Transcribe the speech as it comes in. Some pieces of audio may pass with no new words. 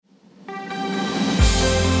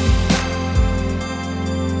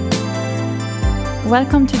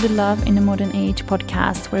Welcome to the Love in the Modern Age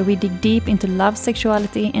podcast, where we dig deep into love,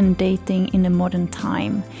 sexuality, and dating in the modern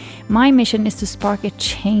time. My mission is to spark a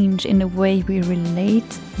change in the way we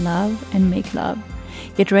relate, love, and make love.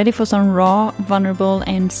 Get ready for some raw, vulnerable,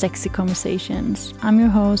 and sexy conversations. I'm your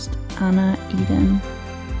host, Anna Eden.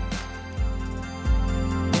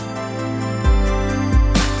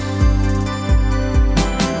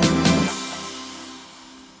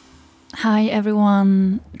 Hi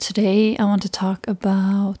everyone, today I want to talk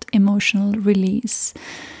about emotional release.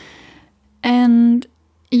 And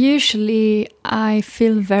usually I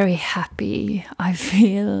feel very happy, I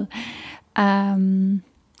feel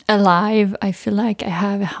alive, I feel like I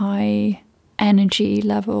have a high energy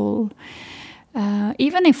level.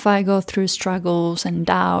 Even if I go through struggles and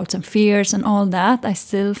doubts and fears and all that, I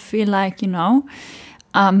still feel like,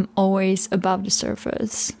 I'm always above the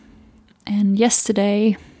surface. And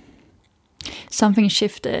yesterday, something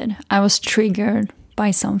shifted. I was triggered by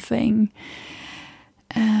something.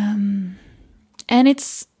 And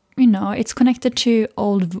it's connected to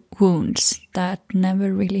old wounds that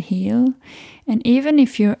never really heal. And even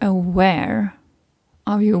if you're aware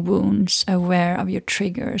of your wounds, aware of your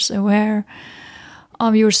triggers, aware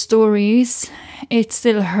of your stories, it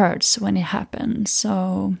still hurts when it happens.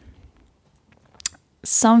 So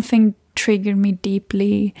something triggered me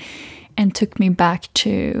deeply and took me back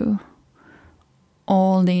to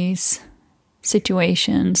all these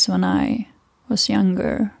situations when I was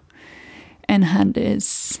younger and had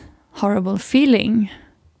this horrible feeling.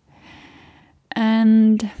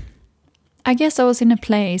 And I guess I was in a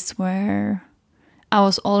place where I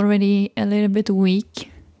was already a little bit weak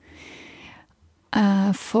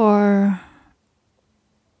for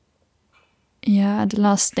the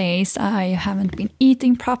last days. I haven't been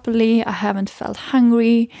eating properly. I haven't felt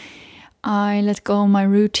hungry. I let go of my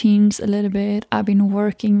routines a little bit. I've been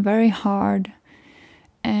working very hard.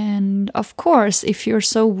 And of course, if you're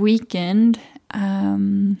so weakened,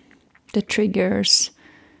 the triggers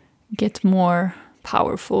get more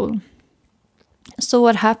powerful. So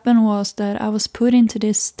what happened was that I was put into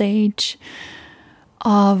this stage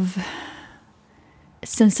of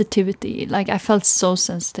sensitivity. Like I felt so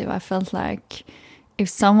sensitive. I felt like if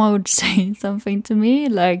someone would say something to me,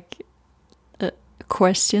 like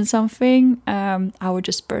question something, I would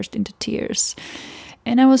just burst into tears.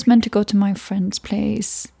 And I was meant to go to my friend's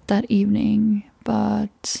place that evening,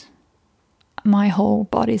 but my whole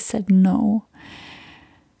body said no.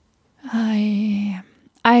 I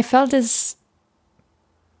felt this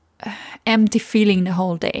empty feeling the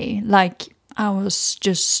whole day, like I was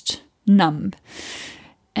just numb.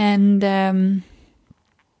 And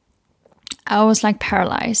I was like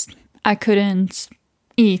paralyzed. I couldn't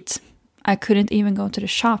eat. I couldn't even go to the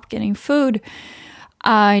shop getting food.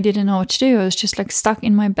 I didn't know what to do. I was just like stuck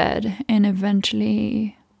in my bed. And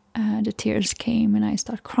eventually the tears came and I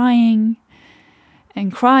started crying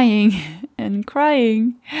and crying and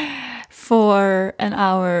crying for an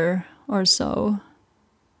hour or so.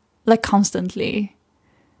 Like constantly.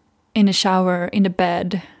 In the shower, in the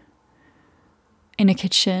bed, in the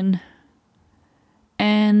kitchen.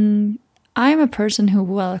 And I'm a person who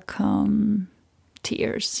welcomes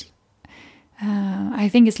tears. I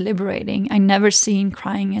think it's liberating. I never seen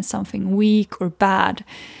crying as something weak or bad.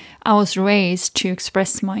 I was raised to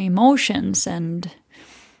express my emotions, and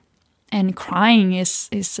crying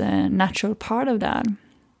is a natural part of that.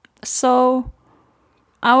 So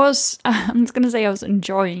I'm just gonna say I was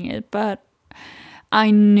enjoying it, but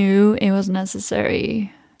I knew it was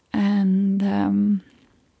necessary. And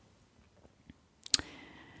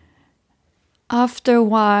after a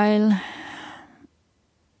while,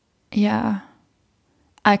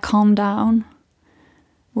 I calmed down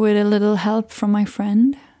with a little help from my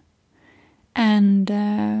friend, and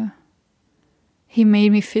he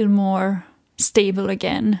made me feel more stable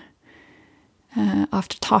again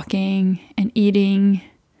after talking and eating.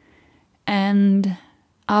 And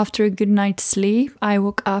after a good night's sleep, I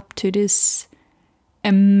woke up to this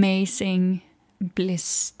amazing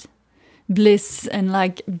bliss and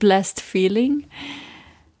like blessed feeling.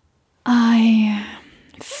 I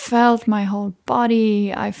felt my whole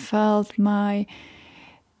body. I felt my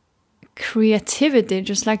creativity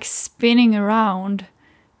just like spinning around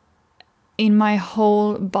in my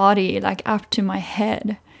whole body, like up to my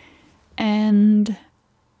head. And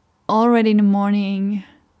already in the morning,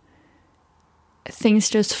 things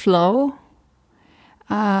just flow.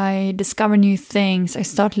 I discover new things. I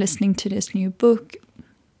start listening to this new book.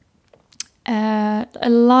 A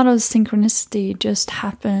lot of synchronicity just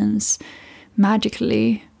happens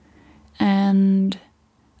magically, and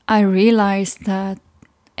I realized that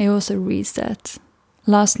it was a reset.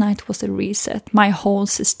 last night was a reset. My whole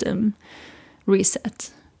system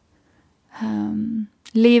reset.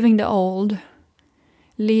 Leaving the old,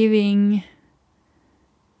 leaving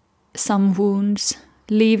some wounds,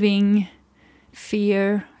 leaving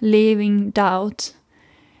fear, leaving doubt.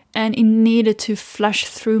 And it needed to flush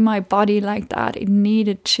through my body like that. It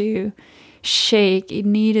needed to shake. It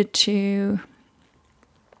needed to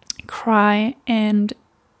cry and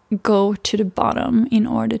go to the bottom in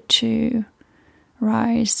order to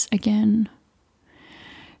rise again.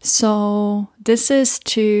 So this is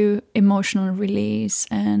to emotional release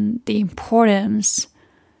and the importance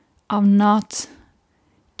of not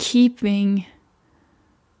keeping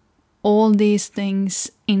all these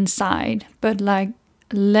things inside, but like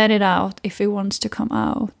let it out if it wants to come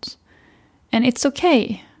out. And it's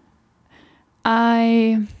okay.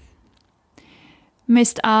 I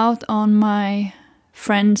missed out on my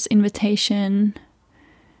friend's invitation.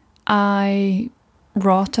 I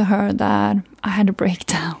wrote to her that I had a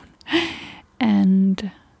breakdown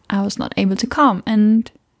and I was not able to come.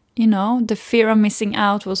 And, you know, the fear of missing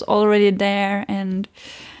out was already there. And,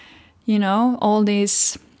 you know, all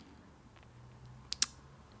these,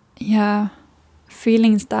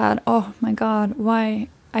 feelings that, oh my God, why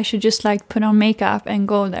I should just like put on makeup and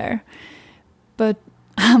go there. But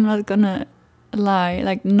I'm not gonna lie,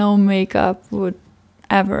 like no makeup would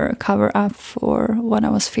ever cover up for what I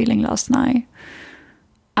was feeling last night.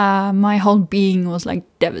 My whole being was like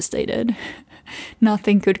devastated.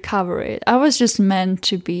 Nothing could cover it. I was just meant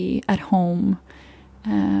to be at home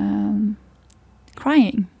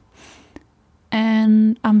crying.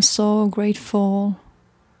 And I'm so grateful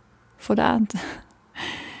for that.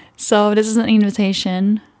 So this is an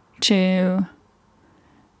invitation to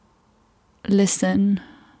listen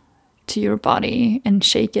to your body and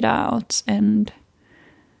shake it out and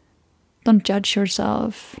don't judge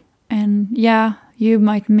yourself. And yeah, you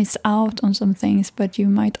might miss out on some things, but you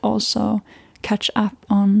might also catch up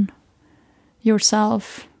on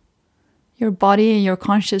yourself, your body, your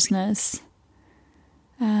consciousness.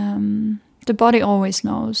 The body always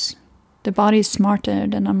knows. The body is smarter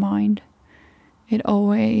than our mind. It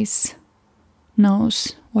always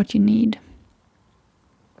knows what you need.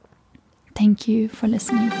 Thank you for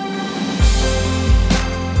listening.